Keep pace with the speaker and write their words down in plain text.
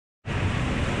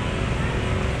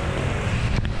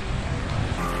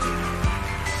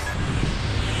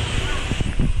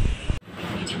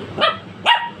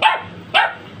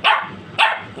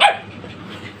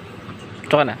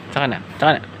Tsaka na, tsaka na,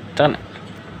 tsaka na, tsaka na.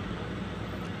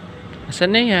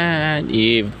 Asan na yan,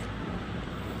 Eve?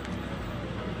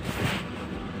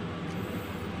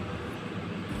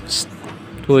 Psst.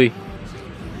 Uy.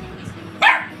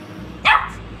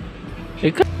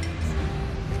 Ikaw.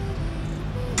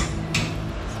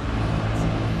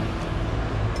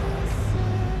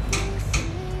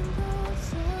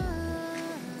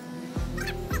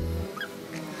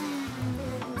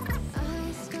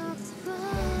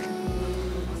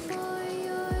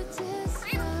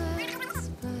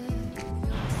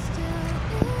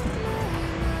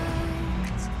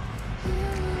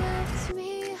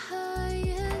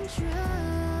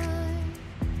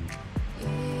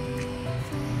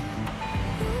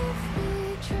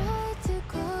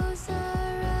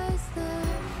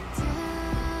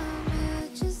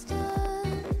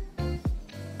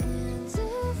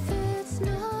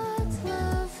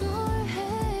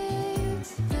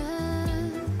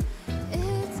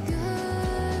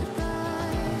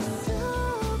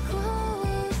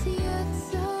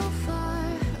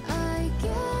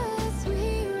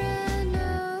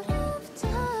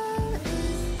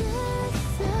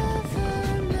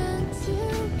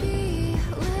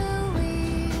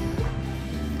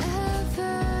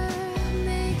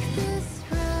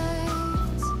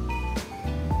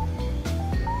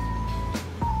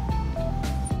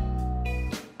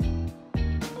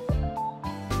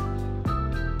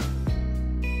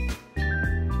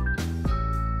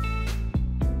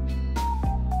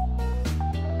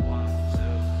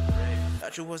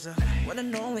 You was a one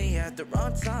and only at the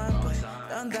wrong time, but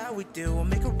none that we do will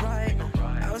make it right.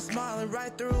 I was smiling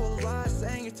right through a lie,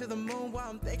 saying it to the moon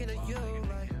while I'm thinking of you.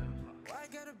 Like, why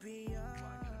gotta be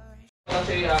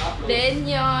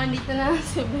Benyo, dito na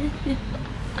si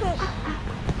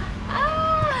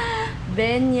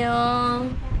Benyo.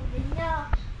 Benyo.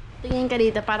 Tingin ka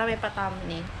dito para may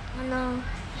pa-thumbnail. Ano?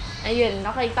 Ayun,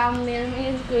 okay, thumbnail mo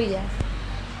yun, kuya.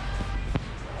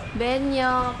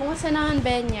 Benyo, kumusta naman,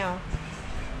 Benyo?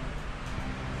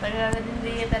 Tagal na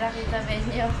hindi kita nakita,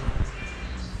 Benyo.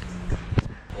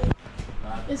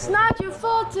 It's not your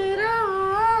fault at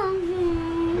all.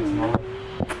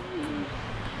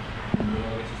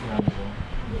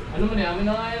 Ano mo niya? Amin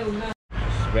na nga yun.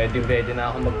 Ready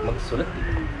na ako magsulat.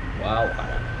 Wow,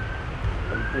 kaya.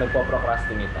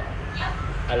 Nagpo-procrastinate ako.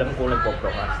 Alam ko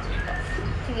nagpo-procrastinate ako.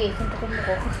 Sige, sunto ko mo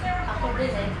ko. Ako din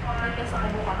eh. Nagkas ako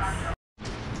bukas.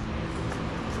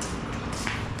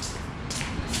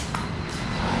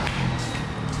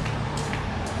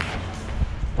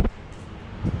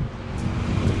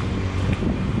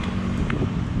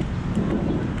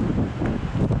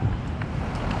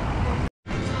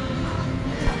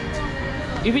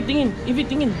 Ivy,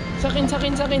 tingin. Sakin.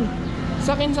 Sakin.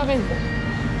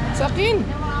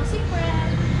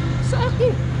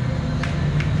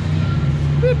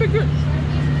 Baby girl.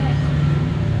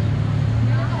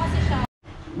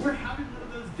 We're having one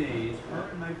of those days, her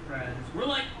and my friends, we're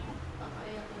like...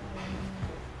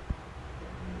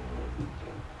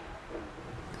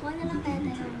 Kuha na lang tayo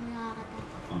tayo nakakata.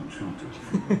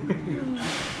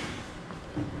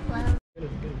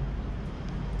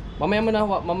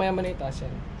 Mamaya mo na itaas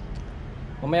yan.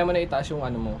 Mamaya mo na itaas yung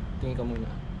ano mo. Tingin ka muna.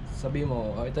 Sabi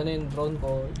mo, oh, ito na yung drone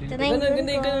ko. Ito na yung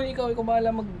drone ko. Ikaw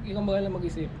bahala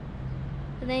mag-isip.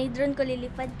 Ito na yung drone ko,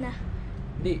 lilipad na.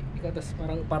 Hindi, ikaw tas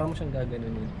para mo siyang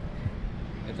gaganunin.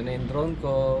 Ito na yung drone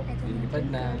ko, lilipad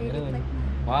na.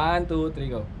 1, 2,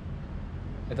 3, go.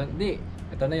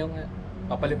 Ito na yung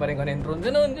papaliparin ko na yung drone.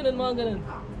 Ganun, mga ganun.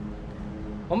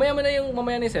 Mamaya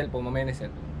na yung cellphone,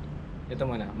 Ito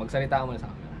muna, magsalita ka muna sa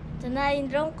camera. Ito na yung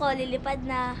drone ko, lilipad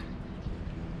na.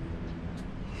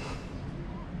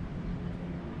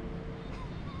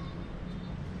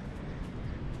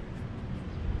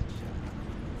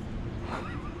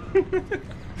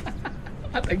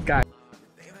 At ang ka.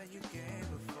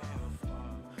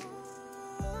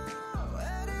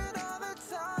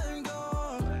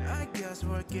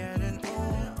 We're getting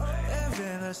old,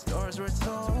 even the stores were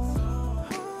told.